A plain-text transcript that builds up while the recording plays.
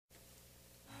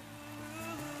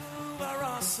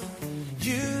awesome.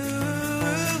 You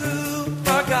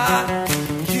are God.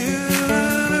 You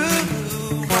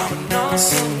are an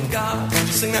awesome God. Would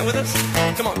you sing that with us?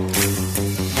 Come on.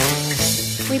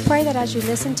 We pray that as you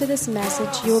listen to this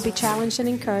message, you will be challenged and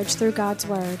encouraged through God's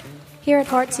Word. Here at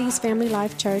Heartsease Family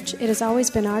Life Church, it has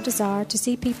always been our desire to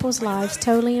see people's lives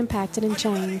totally impacted and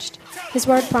changed. His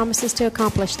Word promises to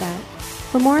accomplish that.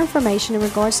 For more information in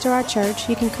regards to our church,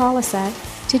 you can call us at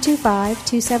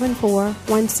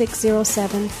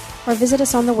 225-274-1607 or visit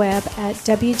us on the web at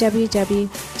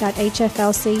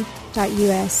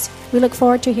www.hflc.us. We look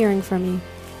forward to hearing from you.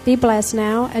 Be blessed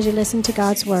now as you listen to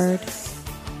God's Word.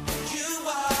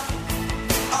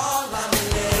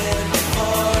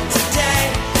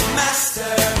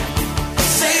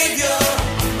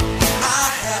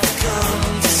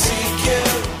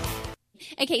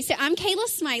 Okay, so I'm Kayla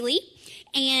Smiley,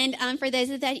 and for those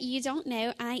of that you don't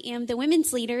know, I am the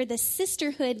women's leader, the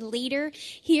sisterhood leader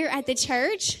here at the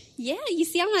church. Yeah, you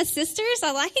see all my sisters?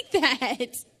 I like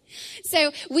that.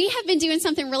 So we have been doing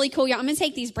something really cool, y'all. I'm going to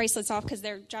take these bracelets off because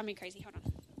they're driving me crazy. Hold on.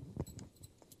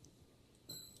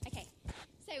 Okay,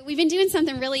 so we've been doing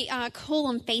something really cool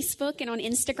on Facebook and on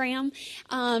Instagram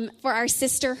for our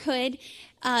sisterhood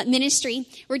ministry.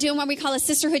 We're doing what we call a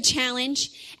sisterhood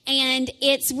challenge, and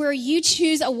it's where you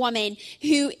choose a woman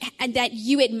that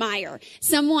you admire,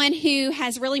 someone who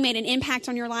has really made an impact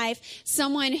on your life,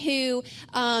 someone who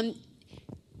is that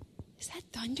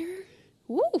thunder?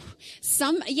 Ooh,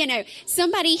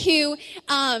 somebody who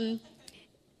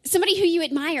you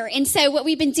admire. And so what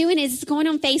we've been doing is going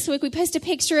on Facebook. We post a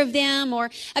picture of them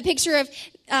or a picture of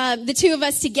the two of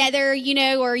us together,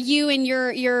 or you and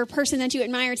your person that you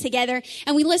admire together.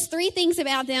 And we list 3 things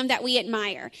about them that we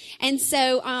admire. And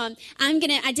so I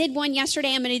did one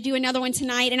yesterday. I'm going to do another one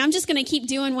tonight. And I'm just going to keep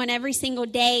doing one every single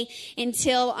day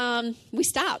until we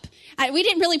stop. We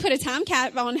didn't really put a time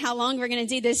cap on how long we're going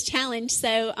to do this challenge.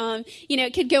 So,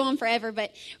 it could go on forever.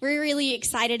 But we're really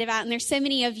excited about it. And there's so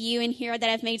many of you in here that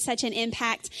have made such an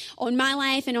impact on my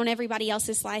life and on everybody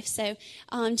else's life. So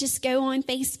just go on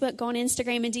Facebook, go on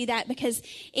Instagram, and do that, because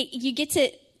you get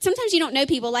to, sometimes you don't know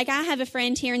people. Like I have a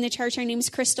friend here in the church, her name's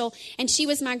Crystal, and she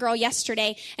was my girl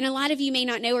yesterday. And a lot of you may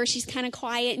not know her. She's kind of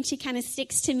quiet, and she kind of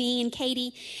sticks to me and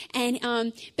Katie.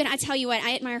 And but I tell you what,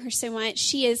 I admire her so much.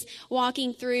 She is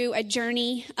walking through a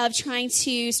journey of trying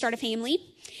to start a family,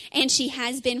 and she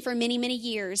has been for many, many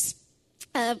years.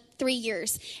 3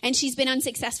 years, and she's been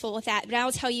unsuccessful with that. But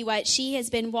I'll tell you what, she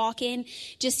has been walking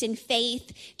just in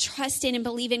faith, trusting and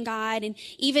believing God. And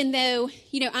even though,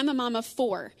 I'm a mom of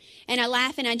 4, and I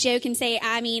laugh and I joke and say,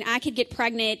 I could get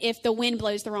pregnant if the wind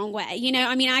blows the wrong way.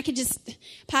 I could just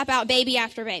pop out baby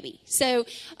after baby. So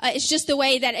it's just the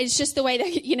way that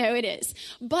it is.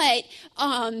 But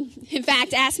in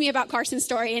fact, ask me about Carson's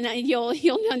story, and you'll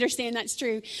understand that's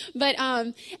true. But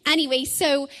anyway,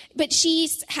 but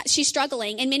she's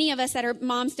struggling, and many of us that are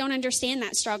moms don't understand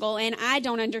that struggle, and I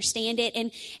don't understand it.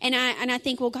 And I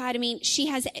think, well, God, she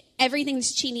has everything that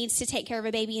she needs to take care of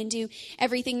a baby and do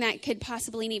everything that could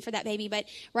possibly need for that baby. But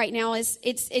right now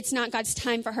it's not God's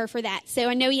time for her for that. So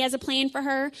I know He has a plan for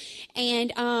her,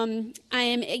 and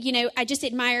I just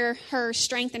admire her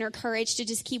strength and her courage to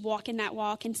just keep walking that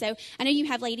walk. And so I know you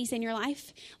have ladies in your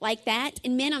life like that,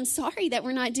 and men, I'm sorry that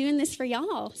we're not doing this for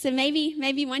y'all. So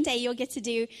maybe one day you'll get to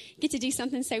do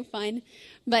something so fun.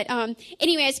 But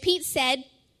anyway, as Pete said,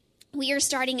 we are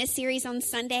starting a series on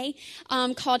Sunday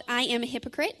called I Am a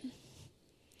Hypocrite.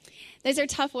 Those are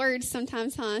tough words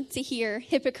sometimes, to hear,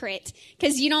 hypocrite,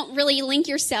 because you don't really link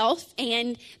yourself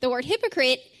and the word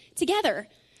hypocrite together.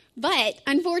 But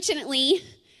unfortunately,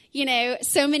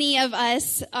 so many of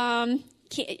us,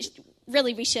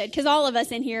 really we should, because all of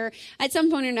us in here at some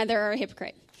point or another are a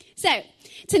hypocrite. So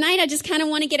tonight I just kind of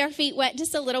want to get our feet wet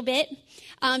just a little bit.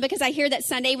 Because I hear that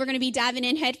Sunday we're going to be diving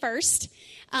in head first.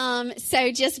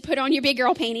 So just put on your big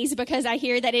girl panties, because I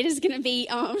hear that it is going to be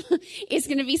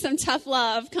some tough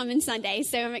love coming Sunday.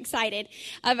 So I'm excited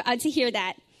to hear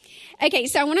that. Okay,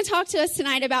 so I want to talk to us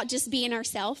tonight about just being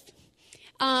ourselves.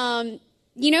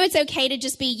 It's okay to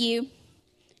just be you,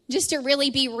 just to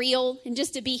really be real and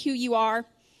just to be who you are.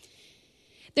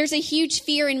 There's a huge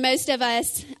fear in most of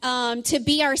us to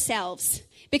be ourselves,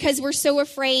 because we're so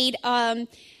afraid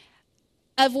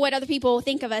of what other people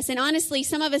think of us. And honestly,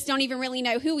 some of us don't even really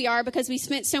know who we are, because we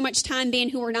spent so much time being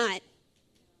who we're not.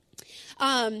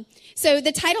 So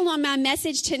the title on my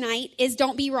message tonight is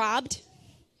Don't Be Robbed.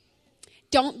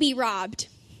 Don't be robbed.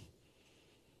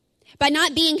 By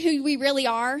not being who we really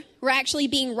are, we're actually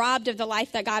being robbed of the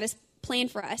life that God has planned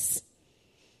for us.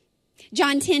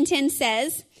 John 10:10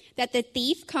 says that the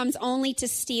thief comes only to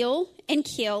steal and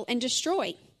kill and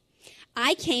destroy.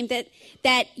 I came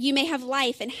that you may have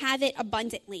life and have it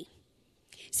abundantly.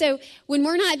 So when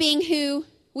we're not being who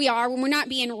we are, when we're not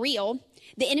being real,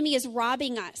 the enemy is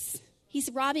robbing us. He's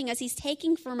robbing us. He's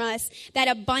taking from us that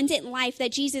abundant life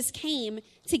that Jesus came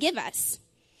to give us.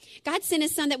 God sent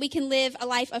his son that we can live a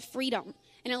life of freedom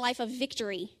and a life of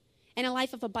victory and a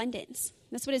life of abundance.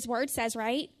 That's what his word says,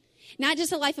 right? Not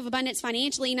just a life of abundance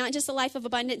financially, not just a life of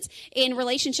abundance in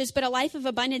relationships, but a life of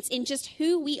abundance in just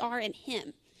who we are in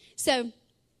him. So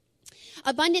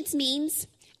abundance means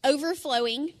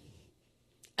overflowing,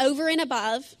 over and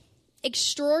above,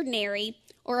 extraordinary,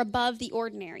 or above the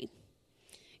ordinary.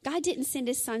 God didn't send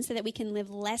his son so that we can live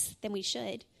less than we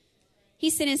should. He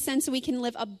sent his son so we can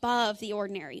live above the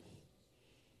ordinary.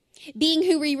 Being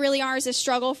who we really are is a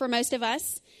struggle for most of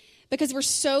us because we're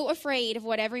so afraid of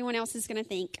what everyone else is going to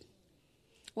think.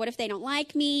 What if they don't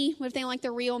like me? What if they don't like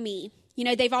the real me? You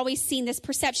know, they've always seen this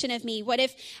perception of me. What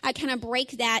if I kind of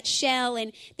break that shell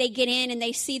and they get in and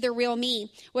they see the real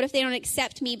me? What if they don't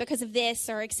accept me because of this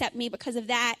or accept me because of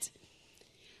that?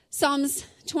 Psalms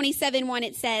 27:1,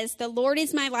 it says, "The Lord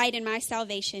is my light and my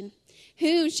salvation.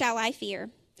 Whom shall I fear?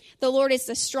 The Lord is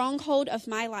the stronghold of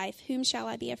my life. Whom shall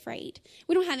I be afraid?"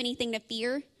 We don't have anything to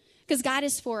fear because God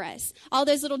is for us. All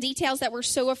those little details that we're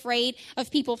so afraid of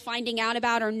people finding out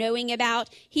about or knowing about,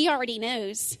 he already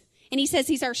knows. And he says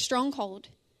he's our stronghold.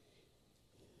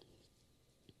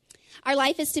 Our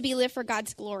life is to be lived for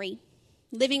God's glory.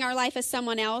 Living our life as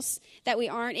someone else that we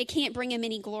aren't, it can't bring him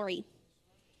any glory.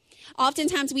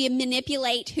 Oftentimes we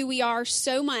manipulate who we are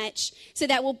so much so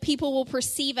that people will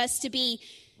perceive us to be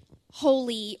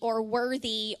holy or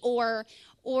worthy or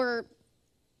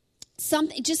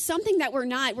something that we're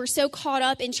not. We're so caught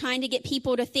up in trying to get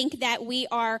people to think that we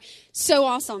are so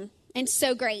awesome and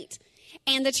so great.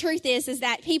 And the truth is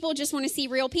that people just want to see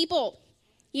real people.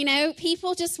 You know,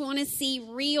 people just want to see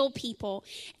real people.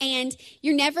 And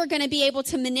you're never going to be able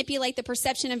to manipulate the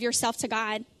perception of yourself to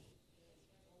God.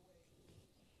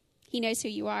 He knows who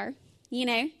you are, you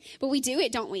know. But we do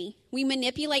it, don't we? We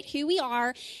manipulate who we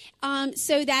are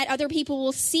so that other people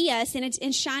will see us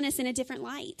and shine us in a different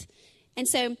light. And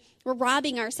so we're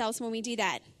robbing ourselves when we do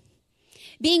that.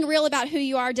 Being real about who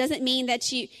you are doesn't mean that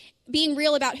being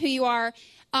real about who you are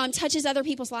touches other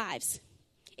people's lives.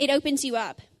 It opens you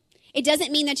up. It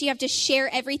doesn't mean that you have to share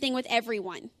everything with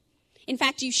everyone. In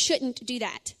fact, you shouldn't do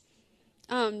that.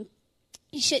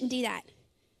 You shouldn't do that.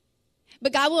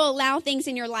 But God will allow things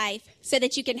in your life so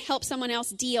that you can help someone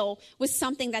else deal with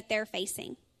something that they're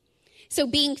facing. So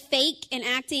being fake and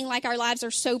acting like our lives are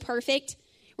so perfect,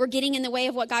 we're getting in the way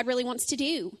of what God really wants to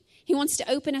do. He wants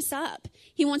to open us up.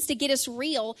 He wants to get us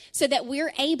real so that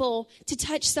we're able to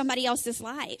touch somebody else's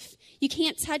life. You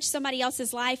can't touch somebody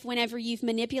else's life whenever you've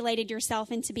manipulated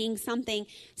yourself into being something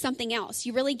else.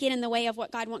 You really get in the way of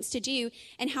what God wants to do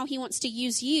and how he wants to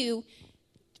use you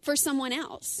for someone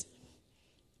else.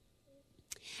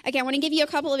 Okay, I want to give you a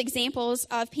couple of examples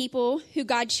of people who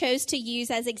God chose to use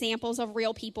as examples of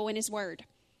real people in his word.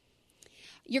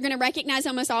 You're going to recognize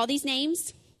almost all these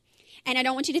names, and I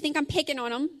don't want you to think I'm picking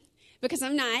on them because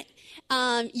I'm not.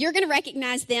 You're going to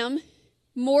recognize them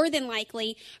more than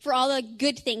likely for all the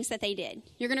good things that they did.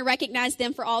 You're going to recognize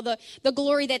them for all the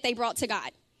glory that they brought to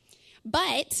God.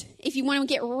 But if you want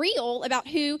to get real about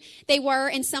who they were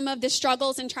and some of the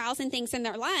struggles and trials and things in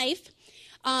their life,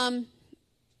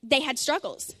 they had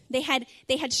struggles. They had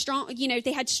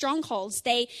strongholds.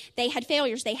 They had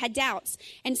failures. They had doubts.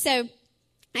 And so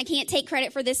I can't take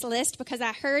credit for this list because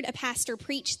I heard a pastor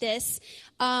preach this,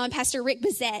 Pastor Rick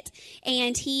Bezet,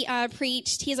 and he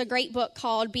preached. He has a great book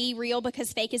called Be Real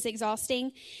Because Fake is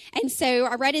Exhausting. And so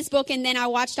I read his book and then I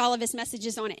watched all of his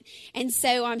messages on it. And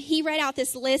so he read out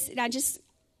this list and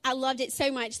I loved it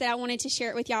so much that I wanted to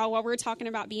share it with y'all while we're talking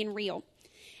about being real.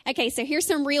 Okay, so here's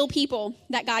some real people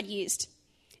that God used.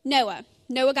 Noah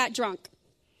got drunk.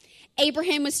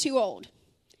 Abraham was too old.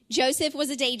 Joseph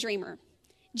was a daydreamer.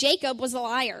 Jacob was a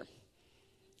liar.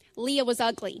 Leah was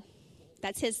ugly.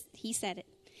 He said it.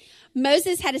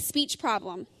 Moses had a speech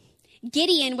problem.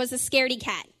 Gideon was a scaredy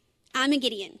cat. I'm a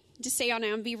Gideon. Just so y'all know,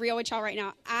 I'm going to be real with y'all right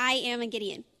now. I am a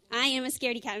Gideon. I am a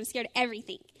scaredy cat. I'm scared of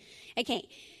everything. Okay.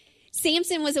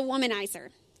 Samson was a womanizer.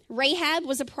 Rahab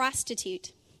was a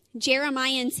prostitute.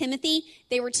 Jeremiah and Timothy,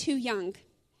 they were too young.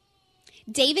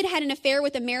 David had an affair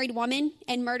with a married woman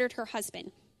and murdered her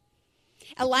husband.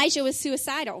 Elijah was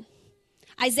suicidal.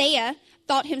 Isaiah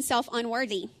thought himself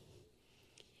unworthy.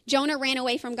 Jonah ran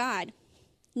away from God.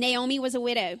 Naomi was a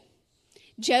widow.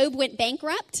 Job went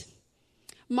bankrupt.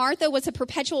 Martha was a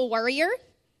perpetual worrier.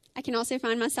 I can also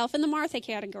find myself in the Martha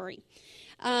category.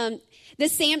 The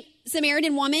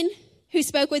Samaritan woman who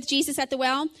spoke with Jesus at the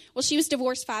well, she was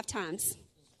divorced 5 times.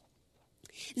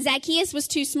 Zacchaeus was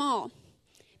too small.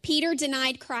 Peter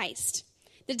denied Christ.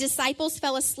 The disciples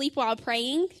fell asleep while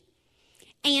praying,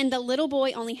 and the little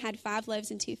boy only had 5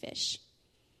 loaves and 2 fish.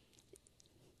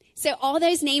 So all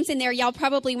those names in there, y'all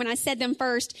probably, when I said them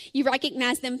first, you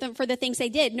recognized them for the things they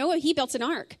did. Noah, he built an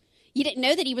ark. You didn't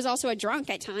know that he was also a drunk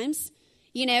at times.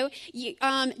 You know,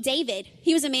 David,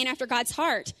 he was a man after God's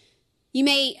heart. You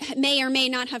may or may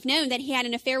not have known that he had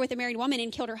an affair with a married woman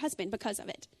and killed her husband because of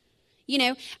it. You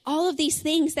know, all of these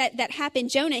things that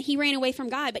happened. Jonah, he ran away from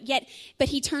God, but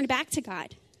he turned back to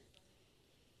God.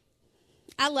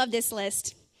 I love this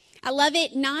list. I love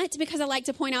it not because I like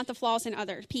to point out the flaws in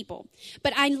other people,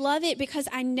 but I love it because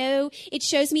I know it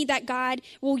shows me that God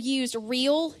will use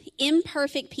real,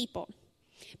 imperfect people,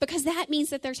 because that means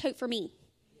that there's hope for me.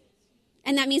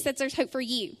 And that means that there's hope for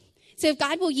you. So if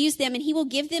God will use them and he will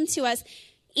give them to us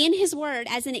in his word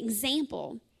as an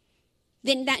example,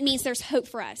 then that means there's hope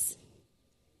for us.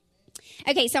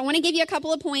 Okay, so I want to give you a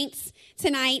couple of points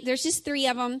tonight. There's just 3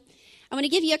 of them. I want to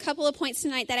give you a couple of points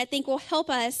tonight that I think will help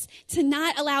us to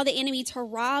not allow the enemy to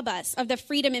rob us of the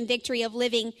freedom and victory of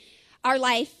living our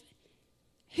life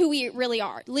who we really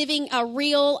are, living a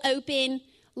real, open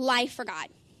life for God.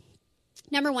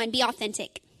 Number 1, be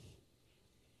authentic.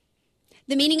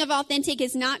 The meaning of authentic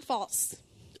is not false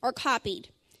or copied,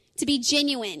 to be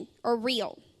genuine or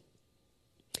real.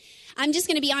 I'm just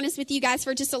going to be honest with you guys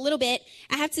for just a little bit.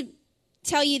 I have to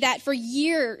tell you that for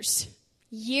years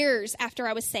after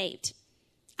I was saved,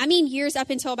 I mean years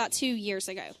up until about 2 years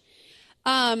ago,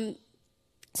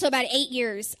 so about 8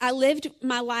 years, I lived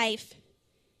my life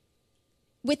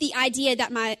with the idea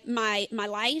that my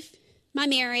life, my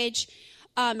marriage,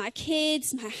 my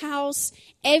kids, my house,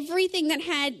 everything that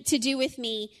had to do with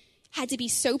me had to be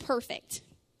so perfect.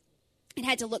 It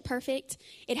had to look perfect.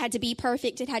 It had to be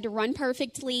perfect. It had to run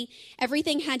perfectly.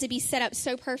 Everything had to be set up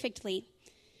so perfectly.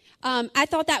 I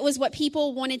thought that was what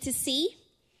people wanted to see.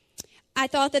 I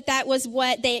thought that was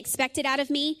what they expected out of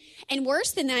me. And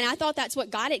worse than that, I thought that's what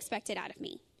God expected out of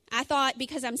me. I thought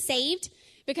because I'm saved,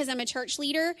 because I'm a church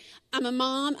leader, I'm a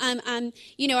mom, I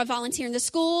volunteer in the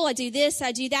school, I do this,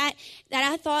 I do that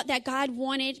I thought that God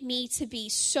wanted me to be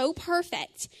so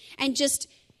perfect and just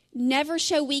never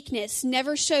show weakness,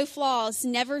 never show flaws,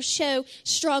 never show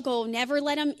struggle, never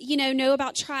let them, know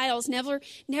about trials, never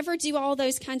do all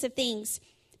those kinds of things.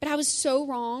 But I was so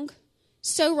wrong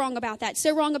about that,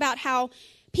 so wrong about how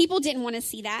people didn't want to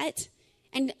see that.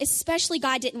 And especially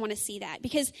God didn't want to see that,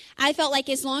 because I felt like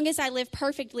as long as I lived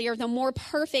perfectly, or the more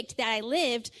perfect that I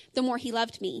lived, the more he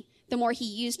loved me, the more he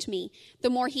used me, the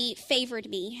more he favored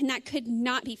me. And that could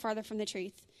not be farther from the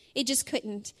truth. It just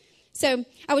couldn't. So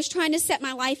I was trying to set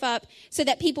my life up so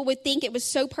that people would think it was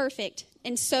so perfect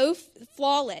and so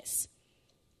flawless.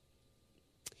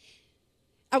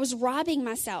 I was robbing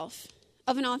myself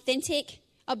of an authentic,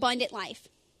 abundant life.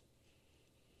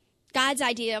 God's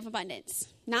idea of abundance,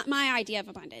 not my idea of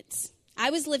abundance. I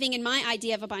was living in my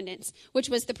idea of abundance, which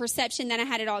was the perception that I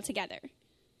had it all together.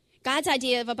 God's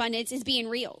idea of abundance is being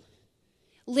real,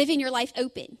 living your life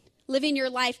open, living your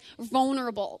life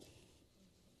vulnerable.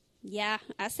 Yeah,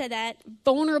 I said that.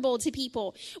 Vulnerable to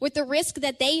people with the risk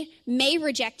that they may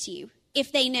reject you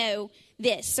if they know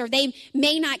this, or they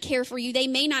may not care for you. They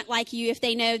may not like you if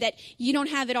they know that you don't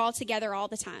have it all together all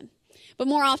the time. But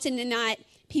more often than not,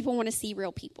 people want to see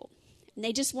real people. And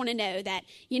they just want to know that,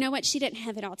 you know what, she didn't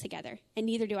have it all together, and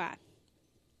neither do I.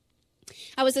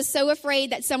 I was so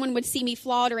afraid that someone would see me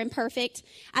flawed or imperfect.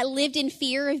 I lived in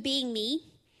fear of being me,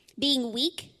 being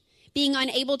weak, being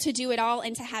unable to do it all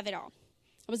and to have it all.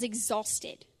 I was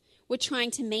exhausted with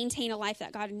trying to maintain a life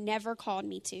that God never called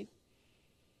me to.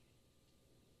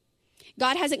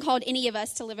 God hasn't called any of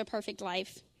us to live a perfect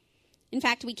life. In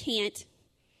fact, we can't.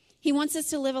 He wants us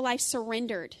to live a life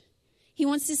surrendered. He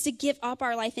wants us to give up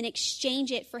our life and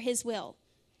exchange it for his will.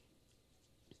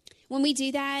 When we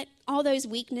do that, all those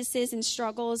weaknesses and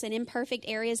struggles and imperfect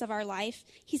areas of our life,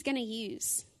 he's going to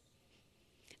use.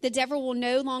 The devil will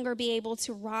no longer be able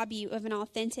to rob you of an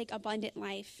authentic, abundant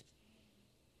life.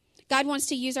 God wants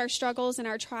to use our struggles and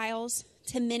our trials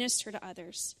to minister to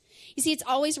others. You see, it's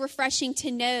always refreshing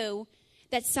to know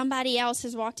that somebody else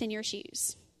has walked in your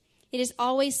shoes. It is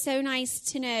always so nice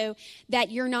to know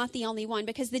that you're not the only one,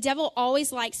 because the devil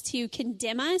always likes to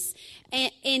condemn us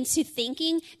into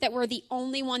thinking that we're the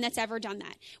only one that's ever done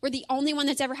that. We're the only one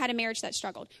that's ever had a marriage that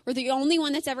struggled. We're the only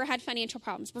one that's ever had financial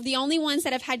problems. We're the only ones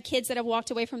that have had kids that have walked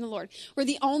away from the Lord. We're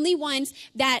the only ones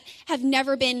that have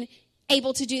never been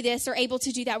able to do this or able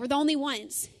to do that. We're the only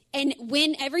ones. And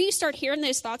whenever you start hearing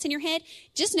those thoughts in your head,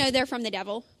 just know they're from the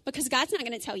devil, because God's not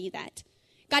going to tell you that.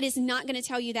 God is not going to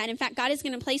tell you that. In fact, God is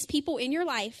going to place people in your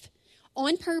life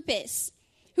on purpose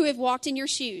who have walked in your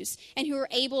shoes and who are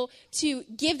able to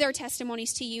give their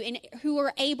testimonies to you and who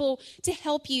are able to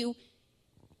help you.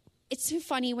 It's so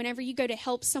funny, whenever you go to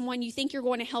help someone, you think you're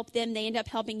going to help them, they end up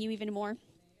helping you even more.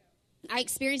 I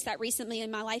experienced that recently in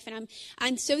my life, and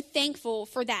I'm so thankful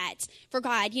for that, for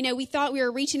God. You know, we thought we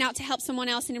were reaching out to help someone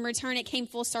else, and in return it came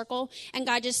full circle, and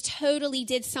God just totally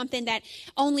did something that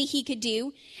only He could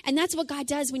do. And that's what God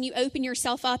does when you open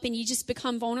yourself up and you just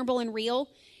become vulnerable and real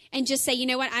and just say, you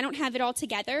know what, I don't have it all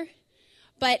together,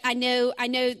 but I know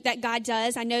that God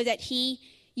does. I know that He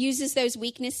uses those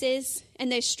weaknesses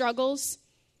and those struggles.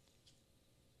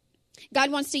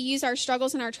 God wants to use our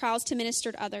struggles and our trials to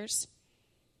minister to others.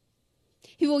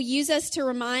 He will use us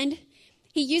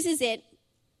He uses it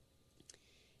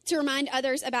to remind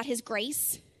others about His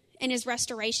grace and His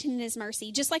restoration and His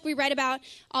mercy. Just like we read about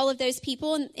all of those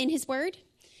people in His Word,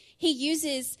 He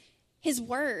uses His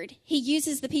Word. He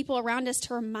uses the people around us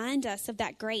to remind us of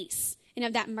that grace and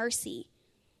of that mercy.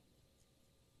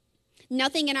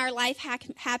 Nothing in our life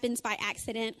happens by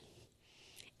accident.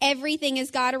 Everything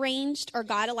is God arranged or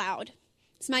God allowed.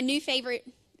 It's my new favorite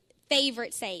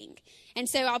saying. And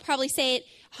so I'll probably say it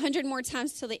 100 more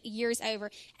times till the year's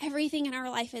over. Everything in our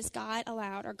life is God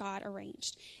allowed or God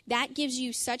arranged. That gives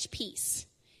you such peace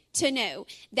to know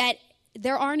that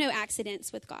there are no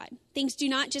accidents with God. Things do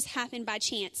not just happen by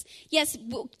chance. Yes,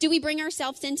 do we bring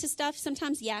ourselves into stuff?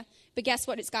 Sometimes, yeah. But guess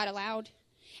what? It's God allowed.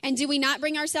 And do we not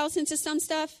bring ourselves into some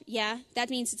stuff? Yeah, that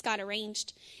means it's God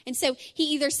arranged. And so He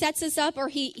either sets us up or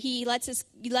he lets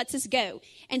us go.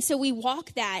 And so we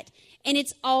walk that. And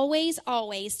it's always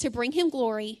to bring Him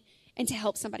glory and to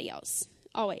help somebody else.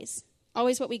 Always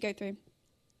what we go through.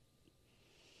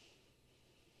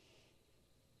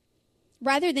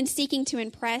 Rather than seeking to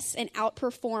impress and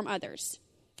outperform others,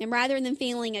 and rather than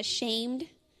feeling ashamed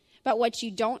about what you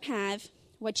don't have,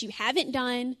 what you haven't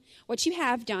done, what you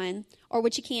have done, or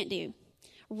what you can't do,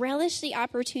 relish the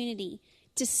opportunity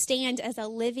to stand as a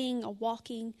living, a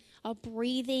walking, a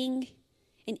breathing,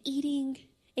 an eating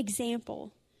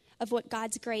example of what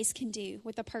God's grace can do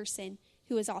with a person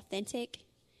who is authentic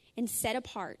and set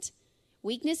apart,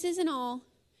 weaknesses and all,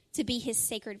 to be His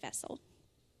sacred vessel.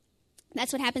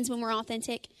 That's what happens when we're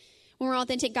authentic. When we're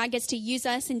authentic, God gets to use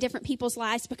us in different people's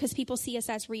lives because people see us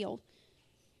as real.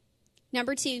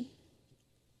 Number 2,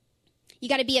 you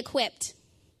got to be equipped.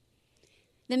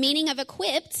 The meaning of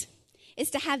equipped is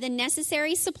to have the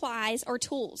necessary supplies or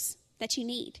tools that you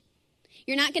need.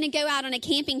 You're not going to go out on a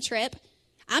camping trip.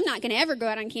 I'm not going to ever go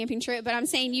out on a camping trip, but I'm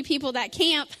saying you people that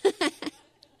camp, I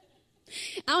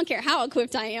don't care how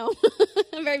equipped I am.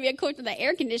 I'm very equipped with the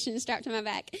air conditioning strapped to my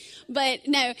back. But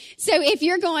no, so if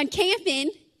you're going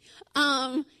camping,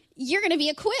 you're going to be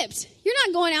equipped. You're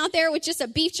not going out there with just a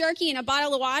beef jerky and a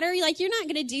bottle of water. You're not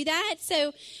going to do that.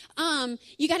 So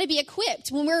you got to be equipped.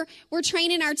 When we're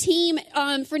training our team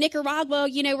for Nicaragua,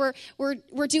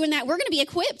 we're doing that. We're going to be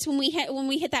equipped when we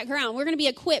hit that ground. We're going to be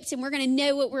equipped, and we're going to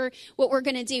know what we're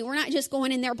going to do. We're not just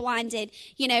going in there blinded.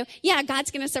 Yeah,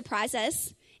 God's going to surprise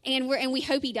us, and we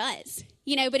hope He does.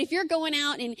 But if you're going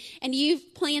out and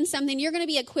you've planned something, you're going to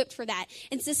be equipped for that.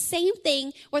 It's the same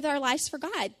thing with our lives for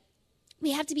God.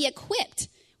 We have to be equipped.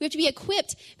 We have to be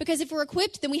equipped because if we're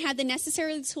equipped, then we have the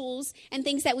necessary tools and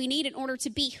things that we need in order to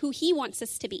be who He wants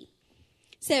us to be.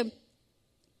 So,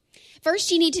 first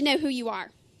you need to know who you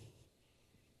are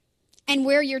and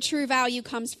where your true value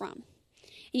comes from.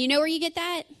 And you know where you get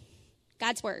that?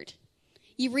 God's Word.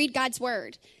 You read God's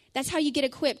Word. That's how you get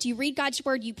equipped. You read God's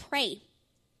Word, you pray.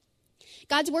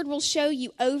 God's Word will show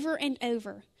you over and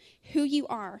over who you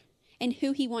are and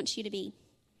who He wants you to be.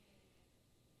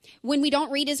 When we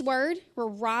don't read His Word, we're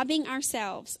robbing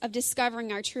ourselves of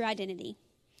discovering our true identity.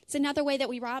 It's another way that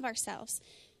we rob ourselves,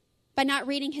 by not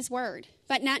reading His Word,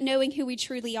 by not knowing who we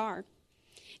truly are.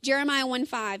 Jeremiah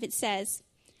 1:5, it says,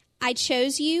 I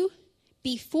chose you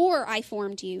before I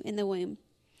formed you in the womb.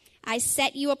 I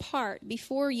set you apart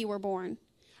before you were born.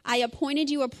 I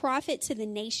appointed you a prophet to the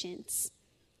nations.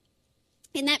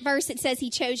 In that verse, it says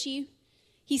He chose you,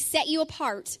 He set you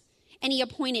apart, and He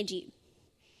appointed you.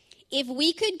 If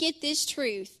we could get this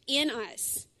truth in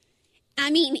us,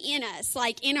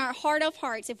 like in our heart of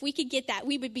hearts, if we could get that,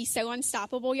 we would be so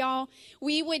unstoppable, y'all.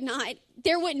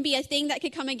 There wouldn't be a thing that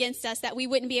could come against us that we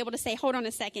wouldn't be able to say, hold on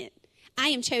a second. I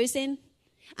am chosen.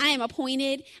 I am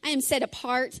appointed. I am set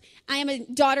apart. I am a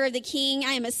daughter of the King.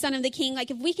 I am a son of the King. Like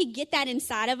if we could get that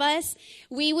inside of us,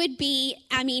 we would be,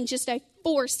 just a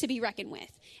force to be reckoned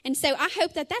with. And so I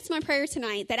hope that that's my prayer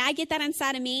tonight, that I get that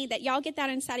inside of me, that y'all get that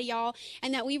inside of y'all,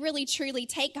 and that we really, truly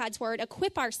take God's Word,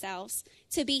 equip ourselves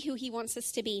to be who He wants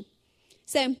us to be.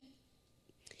 So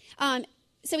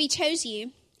He chose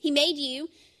you. He made you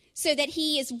so that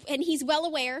he's well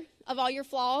aware of all your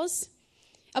flaws,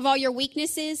 of all your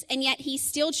weaknesses, and yet he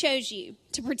still chose you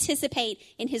to participate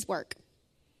in his work.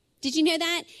 Did you know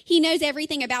that? He knows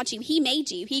everything about you. He made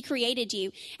you. He created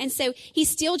you. And so he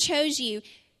still chose you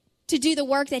to do the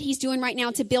work that he's doing right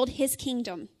now to build his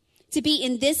kingdom, to be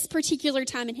in this particular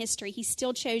time in history. He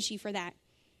still chose you for that.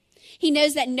 He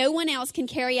knows that no one else can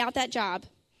carry out that job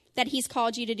that he's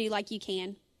called you to do like you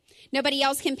can. Nobody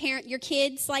else can parent your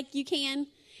kids like you can.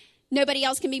 Nobody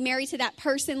else can be married to that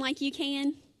person like you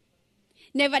can.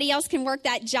 Nobody else can work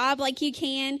that job like you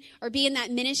can, or be in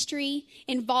that ministry,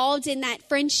 involved in that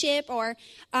friendship, or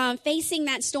facing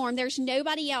that storm. There's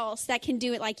nobody else that can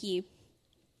do it like you.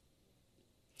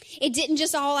 It didn't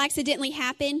just all accidentally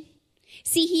happen.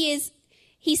 See,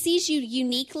 he sees you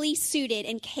uniquely suited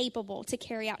and capable to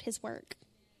carry out his work.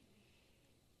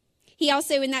 He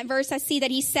also, in that verse, I see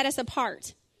that he set us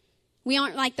apart. We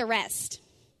aren't like the rest.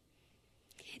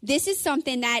 This is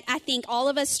something that I think all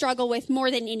of us struggle with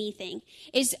more than anything.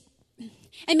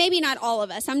 And maybe not all of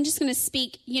us. I'm just going to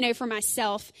speak, for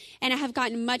myself. And I have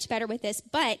gotten much better with this.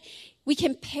 But we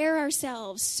compare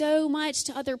ourselves so much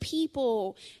to other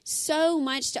people.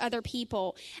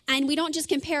 And we don't just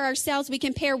compare ourselves. We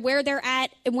compare where they're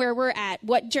at and where we're at.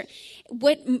 What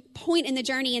point in the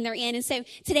journey and they're in. And so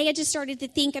today I just started to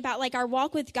think about like our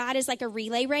walk with God is like a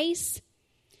relay race.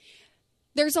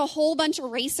 There's a whole bunch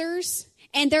of racers.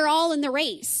 And they're all in the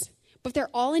race, but they're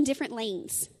all in different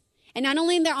lanes. And not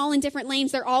only are they all in different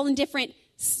lanes, they're all in different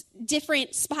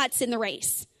spots in the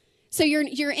race. So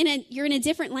you're in a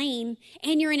different lane,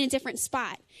 and you're in a different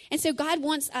spot. And so God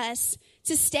wants us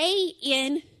to stay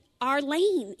in our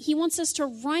lane. He wants us to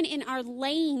run in our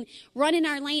lane,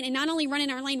 and not only run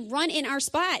in our lane, run in our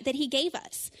spot that he gave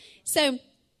us. So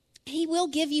he will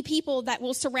give you people that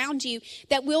will surround you,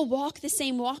 that will walk the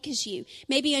same walk as you.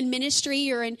 Maybe in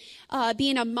ministry or in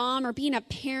being a mom or being a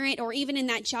parent or even in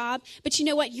that job. But you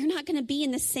know what? You're not going to be in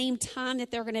the same time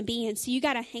that they're going to be in. So you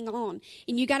got to hang on.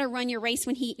 And you got to run your race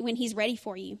when he's ready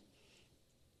for you.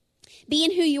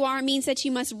 Being who you are means that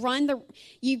you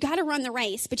got to run the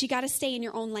race, but you got to stay in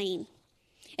your own lane.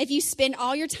 If you spend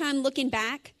all your time looking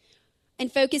back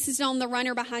and focuses on the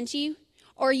runner behind you,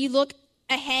 or you look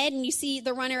ahead and you see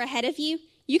the runner ahead of you,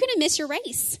 you're going to miss your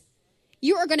race.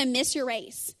 You are going to miss your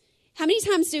race. How many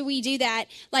times do we do that?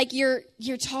 Like you're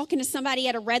talking to somebody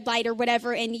at a red light or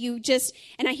whatever, and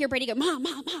and I hear Brady go, Mom.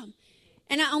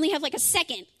 And I only have like a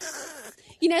second,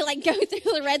 go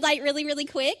through the red light really, really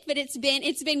quick, but it's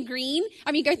been green.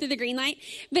 Go through the green light,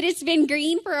 but it's been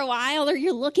green for a while, or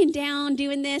you're looking down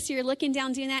doing this, or you're looking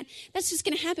down doing that. That's just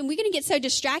going to happen. We're going to get so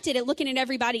distracted at looking at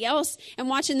everybody else and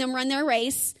watching them run their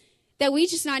race that we're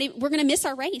going to miss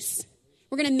our race.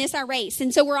 We're going to miss our race.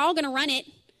 And so we're all going to run it.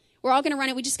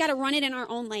 We just got to run it in our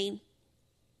own lane.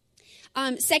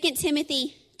 2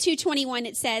 Timothy 2:21,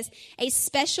 it says, a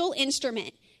special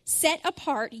instrument set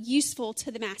apart, useful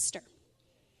to the master.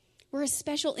 We're a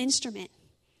special instrument.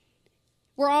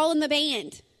 We're all in the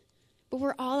band, but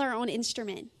we're all our own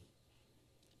instrument.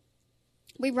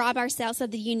 We rob ourselves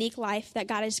of the unique life that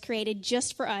God has created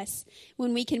just for us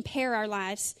when we compare our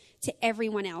lives to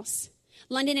everyone else.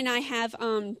 London and I have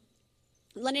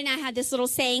this little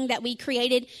saying that we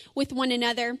created with one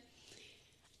another.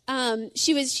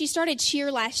 She started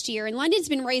cheer last year, and London's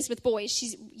been raised with boys.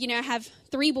 She's, I have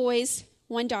 3 boys,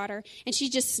 1 daughter, and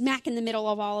she's just smack in the middle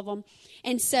of all of them.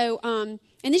 And so, and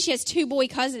then she has 2 boy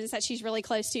cousins that she's really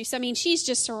close to. So, she's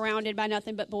just surrounded by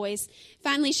nothing but boys.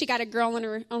 Finally, she got a girl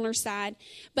on her side.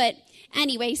 But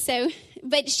anyway,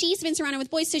 but she's been surrounded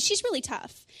with boys, so she's really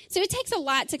tough. So it takes a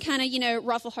lot to kind of,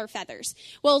 ruffle her feathers.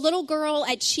 Well, a little girl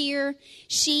at cheer,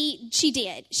 she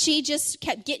did. She just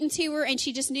kept getting to her, and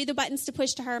she just knew the buttons to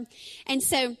push to her. And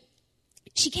so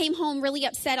she came home really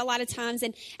upset a lot of times,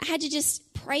 and I had to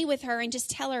just pray with her and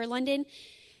just tell her, London,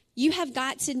 you have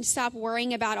got to stop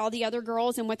worrying about all the other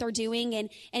girls and what they're doing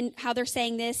and how they're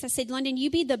saying this. I said, London, you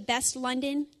be the best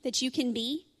London that you can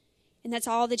be, and that's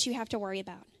all that you have to worry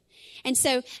about. And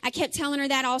so I kept telling her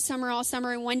that all summer.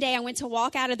 And one day I went to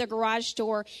walk out of the garage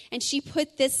door, and she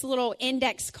put this little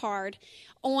index card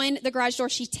on the garage door.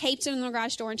 She taped it on the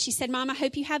garage door, and she said, Mom, I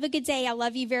hope you have a good day. I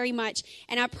love you very much,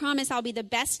 and I promise I'll be the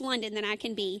best London that I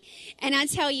can be. And I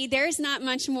tell you, there's not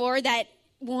much more that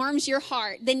warms your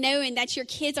heart than knowing that your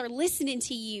kids are listening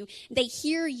to you. They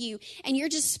hear you, and you're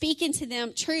just speaking to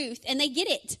them truth, and they get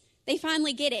it. They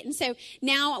finally get it. And so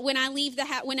now when I leave the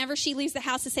house, whenever she leaves the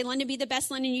house, I say, London, be the best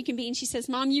London you can be. And she says,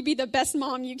 Mom, you be the best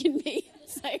mom you can be.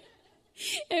 So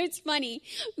it's funny.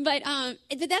 But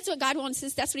that's what God wants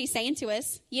us. That's what he's saying to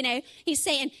us. He's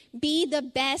saying, be the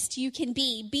best you can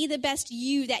be. Be the best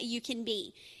you that you can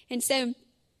be. And so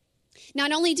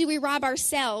Not only do we rob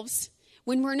ourselves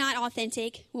when we're not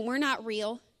authentic, when we're not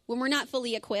real, when we're not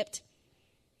fully equipped,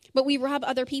 but we rob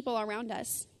other people around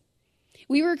us.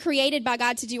 We were created by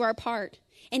God to do our part.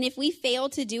 And if we fail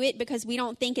to do it because we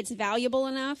don't think it's valuable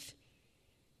enough,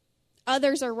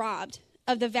 others are robbed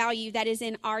of the value that is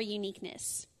in our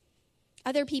uniqueness.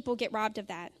 Other people get robbed of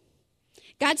that.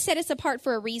 God set us apart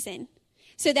for a reason,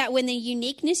 so that when the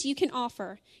uniqueness you can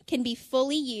offer can be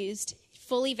fully used,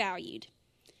 fully valued.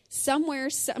 Somewhere,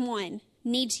 someone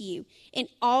needs you in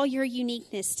all your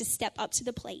uniqueness to step up to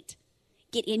the plate,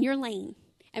 get in your lane,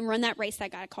 and run that race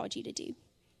that God called you to do.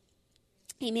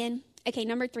 Amen. Okay,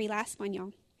 number 3, last one,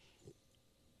 y'all.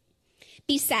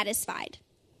 Be satisfied.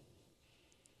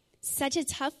 Such a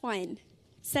tough one.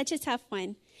 Such a tough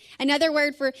one. Another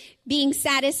word for being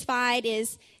satisfied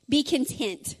is be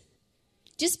content.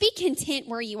 Just be content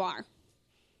where you are.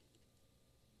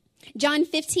 John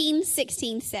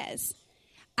 15:16 says,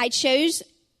 I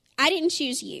didn't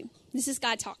choose you. This is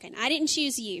God talking. I didn't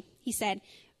choose you. He said,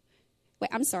 wait,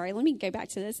 I'm sorry. Let me go back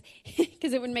to this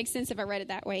because it wouldn't make sense if I read it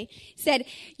that way. He said,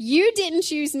 you didn't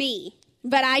choose me,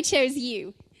 but I chose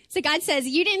you. So God says,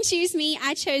 you didn't choose me,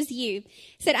 I chose you.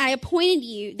 He said, I appointed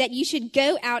you that you should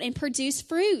go out and produce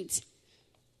fruit.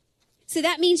 So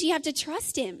that means you have to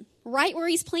trust him right where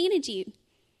he's planted you.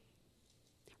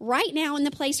 Right now in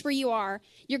the place where you are,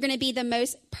 you're going to be the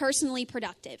most personally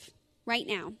productive right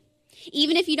now.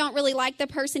 Even if you don't really like the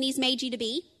person he's made you to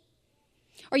be,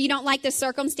 or you don't like the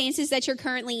circumstances that you're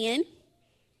currently in,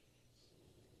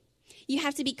 you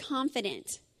have to be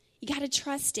confident. You got to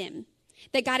trust him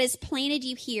that God has planted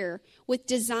you here with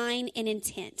design and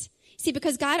intent. See,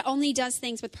 because God only does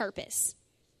things with purpose.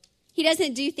 He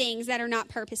doesn't do things that are not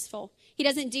purposeful. He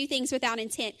doesn't do things without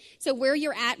intent. So where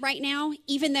you're at right now,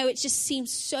 even though it just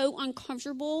seems so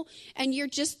uncomfortable and you're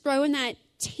just throwing that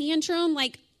tantrum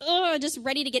like, just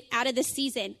ready to get out of this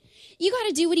season, you got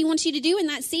to do what he wants you to do in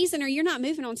that season or you're not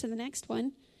moving on to the next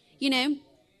one. You know,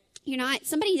 you're not.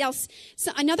 Somebody else,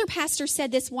 another pastor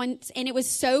said this once and it was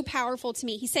so powerful to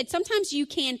me. He said, sometimes you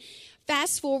can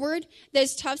fast forward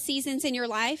those tough seasons in your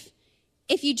life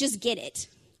if you just get it.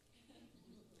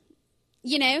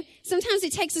 You know, sometimes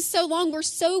it takes us so long. We're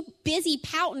so busy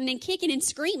pouting and kicking and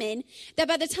screaming that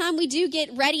by the time we do get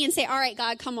ready and say, all right,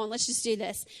 God, come on, let's just do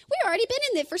this. We've already been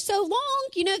in it for so long.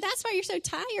 You know, that's why you're so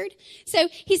tired. So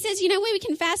he says, you know, we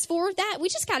can fast forward that. We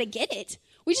just got to get it.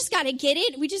 We just got to get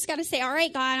it. We just got to say, all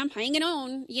right, God, I'm hanging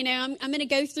on. You know, I'm going to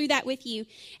go through that with you.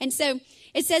 And so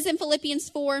it says in Philippians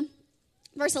 4,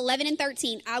 verse 11 and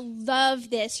 13, I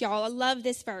love this, y'all. I love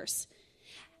this verse.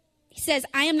 He says,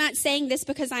 I am not saying this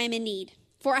because I am in need,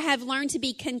 for I have learned to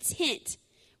be content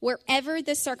wherever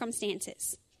the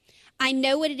circumstances. I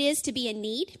know what it is to be in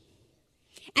need,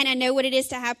 and I know what it is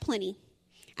to have plenty.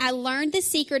 I learned the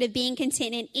secret of being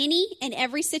content in any and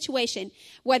every situation,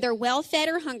 whether well-fed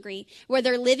or hungry,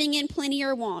 whether living in plenty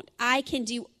or want. I can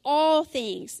do all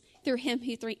things through him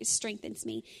who strengthens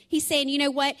me. He's saying, you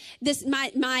know what?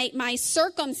 My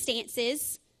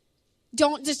circumstances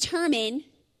don't determine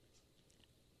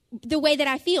the way that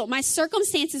I feel. My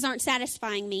circumstances aren't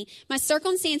satisfying me. My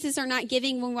circumstances are not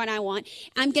giving me what I want.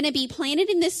 I'm going to be planted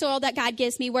in this soil that God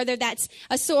gives me, whether that's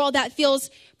a soil that feels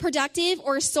productive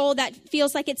or a soil that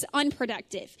feels like it's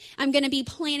unproductive. I'm going to be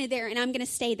planted there and I'm going to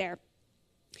stay there.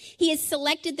 He has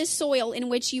selected the soil in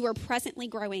which you are presently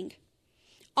growing.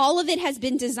 All of it has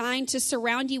been designed to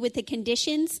surround you with the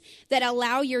conditions that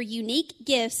allow your unique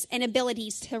gifts and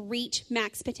abilities to reach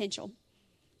max potential.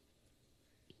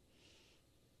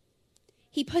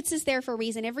 He puts us there for a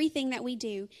reason. Everything that we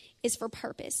do is for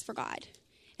purpose, for God.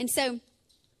 And so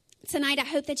tonight, I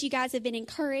hope that you guys have been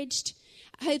encouraged.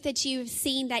 I hope that you've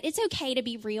seen that it's okay to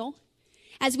be real.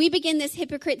 As we begin this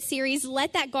Hypocrite series,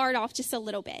 let that guard off just a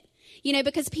little bit. You know,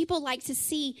 because people like to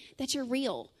see that you're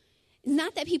real.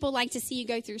 Not that people like to see you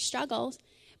go through struggles,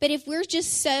 but if we're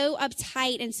just so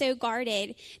uptight and so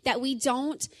guarded that we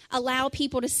don't allow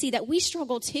people to see that we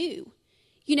struggle too,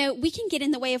 you know, we can get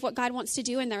in the way of what God wants to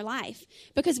do in their life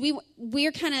because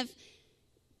we're kind of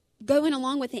going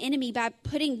along with the enemy by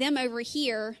putting them over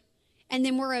here and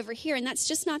then we're over here. And that's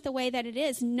just not the way that it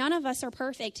is. None of us are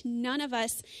perfect. None of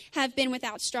us have been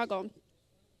without struggle.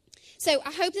 So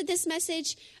I hope that this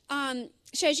message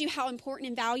shows you how important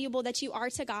and valuable that you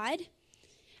are to God.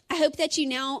 I hope that you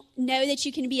now know that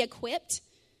you can be equipped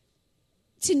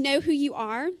to know who you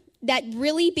are, that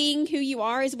really being who you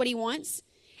are is what he wants.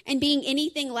 And being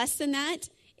anything less than that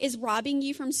is robbing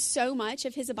you from so much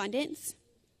of his abundance.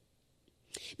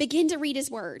 Begin to read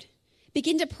his word.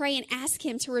 Begin to pray and ask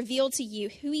him to reveal to you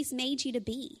who he's made you to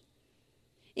be.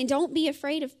 And don't be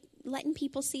afraid of letting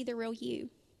people see the real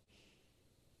you.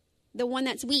 the one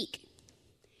that's weak.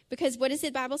 Because what does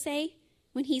the Bible say?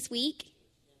 When he's weak,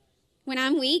 when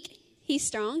I'm weak, he's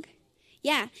strong.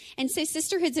 Yeah. And so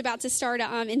Sisterhood's about to start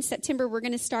in September. We're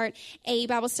going to start a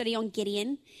Bible study on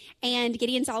Gideon. And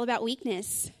Gideon's all about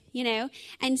weakness, you know.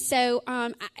 And so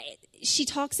she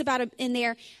talks about in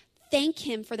there, thank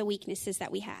him for the weaknesses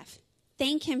that we have.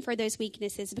 Thank him for those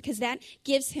weaknesses, because that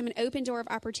gives him an open door of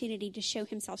opportunity to show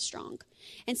himself strong.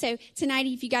 And so tonight,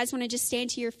 if you guys want to just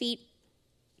stand to your feet,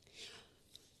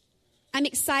 I'm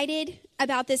excited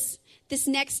about this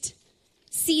next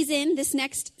season, this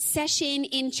next session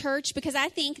in church, because I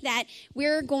think that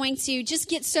we're going to just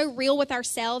get so real with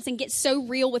ourselves and get so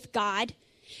real with God.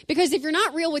 Because if you're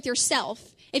not real with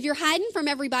yourself, if you're hiding from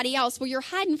everybody else, well, you're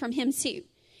hiding from him too.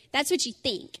 That's what you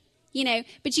think, you know,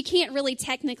 but you can't really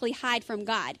technically hide from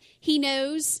God. He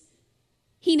knows.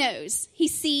 He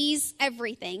sees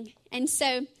everything. And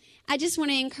so I just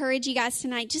want to encourage you guys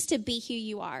tonight just to be who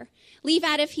you are. Leave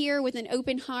out of here with an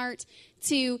open heart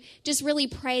to just really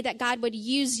pray that God would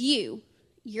use you,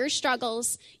 your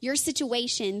struggles, your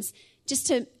situations, just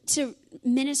to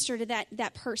minister to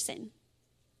that person.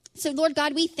 So, Lord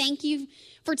God, we thank you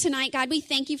for tonight. God, we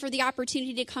thank you for the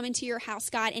opportunity to come into your house,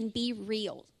 God, and be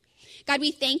real. God,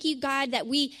 we thank you, God, that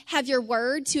we have your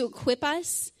word to equip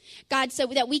us, God, so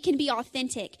that we can be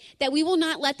authentic, that we will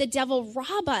not let the devil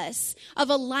rob us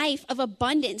of a life of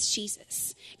abundance,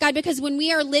 Jesus. God, because when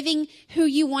we are living who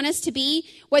you want us to be,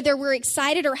 whether we're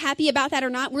excited or happy about that or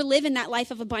not, we're living that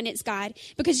life of abundance, God,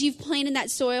 because you've planted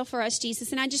that soil for us,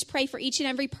 Jesus. And I just pray for each and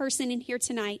every person in here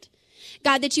tonight,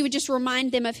 God, that you would just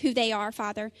remind them of who they are,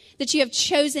 Father, that you have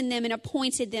chosen them and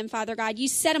appointed them, Father God. You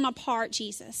set them apart,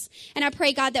 Jesus. And I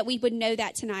pray, God, that we would know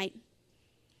that tonight.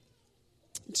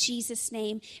 In Jesus'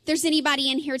 name. If there's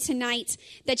anybody in here tonight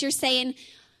that you're saying,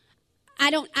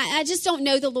 I just don't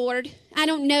know the Lord.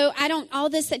 All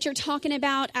this that you're talking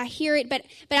about, I hear it, but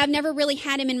I've never really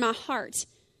had him in my heart.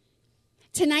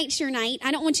 Tonight's your night.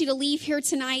 I don't want you to leave here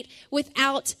tonight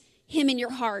without him in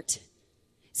your heart.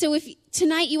 So if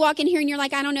tonight you walk in here and you're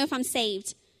like, I don't know if I'm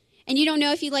saved, and you don't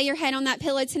know if you lay your head on that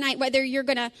pillow tonight,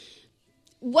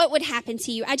 what would happen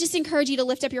to you? I just encourage you to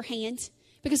lift up your hand,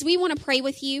 because we want to pray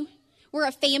with you. We're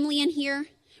a family in here.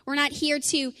 We're not here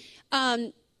to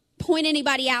point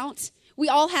anybody out. We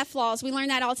all have flaws. We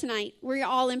learned that all tonight. We're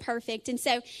all imperfect. And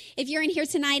so if you're in here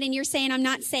tonight and you're saying, I'm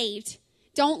not saved,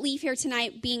 don't leave here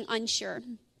tonight being unsure.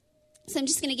 So I'm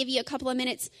just going to give you a couple of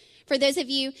minutes. For those of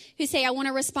you who say, I want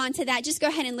to respond to that, just go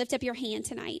ahead and lift up your hand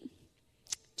tonight.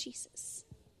 Jesus.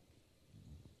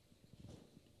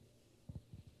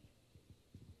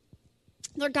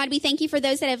 Lord God, we thank you for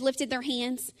those that have lifted their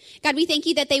hands. God, we thank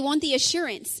you that they want the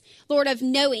assurance, Lord, of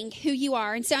knowing who you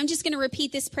are. And so I'm just going to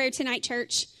repeat this prayer tonight,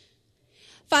 church.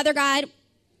 Father God,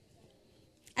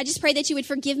 I just pray that you would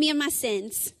forgive me of my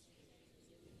sins.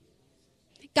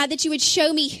 God, that you would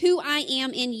show me who I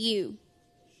am in you.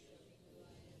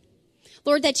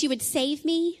 Lord, that you would save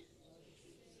me,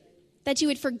 that you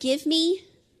would forgive me,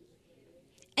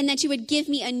 and that you would give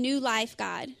me a new life,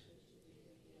 God.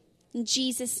 In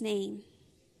Jesus' name.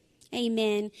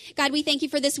 Amen. God, we thank you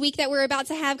for this week that we're about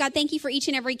to have. God, thank you for each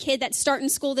and every kid that's starting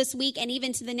school this week and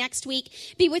even to the next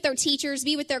week. Be with their teachers,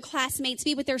 be with their classmates,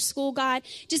 be with their school, God.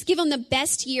 Just give them the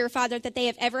best year, Father, that they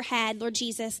have ever had, Lord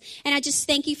Jesus. And I just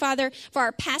thank you, Father, for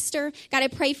our pastor. God, I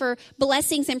pray for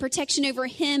blessings and protection over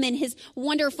him and his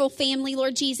wonderful family,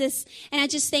 Lord Jesus. And I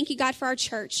just thank you, God, for our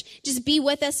church. Just be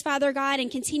with us, Father God, and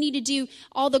continue to do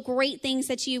all the great things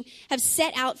that you have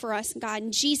set out for us, God.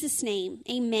 In Jesus' name,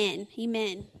 amen.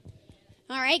 Amen.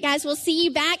 All right, guys, we'll see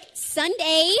you back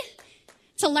Sunday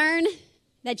to learn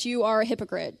that you are a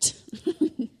hypocrite. We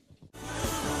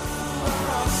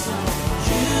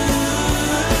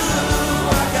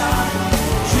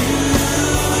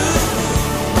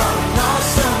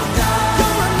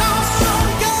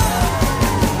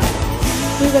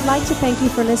would like to thank you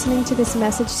for listening to this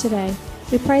message today.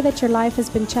 We pray that your life has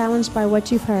been challenged by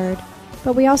what you've heard,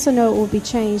 but we also know it will be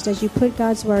changed as you put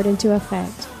God's word into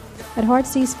effect. At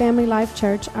Heartsease Family Life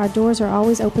Church, our doors are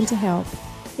always open to help.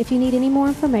 If you need any more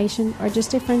information or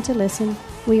just a friend to listen,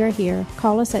 we are here.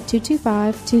 Call us at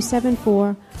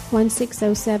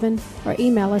 225-274-1607 or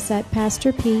email us at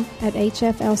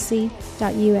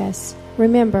pastorp@hflc.us.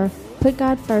 Remember, put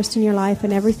God first in your life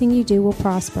and everything you do will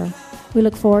prosper. We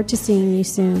look forward to seeing you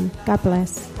soon. God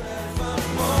bless.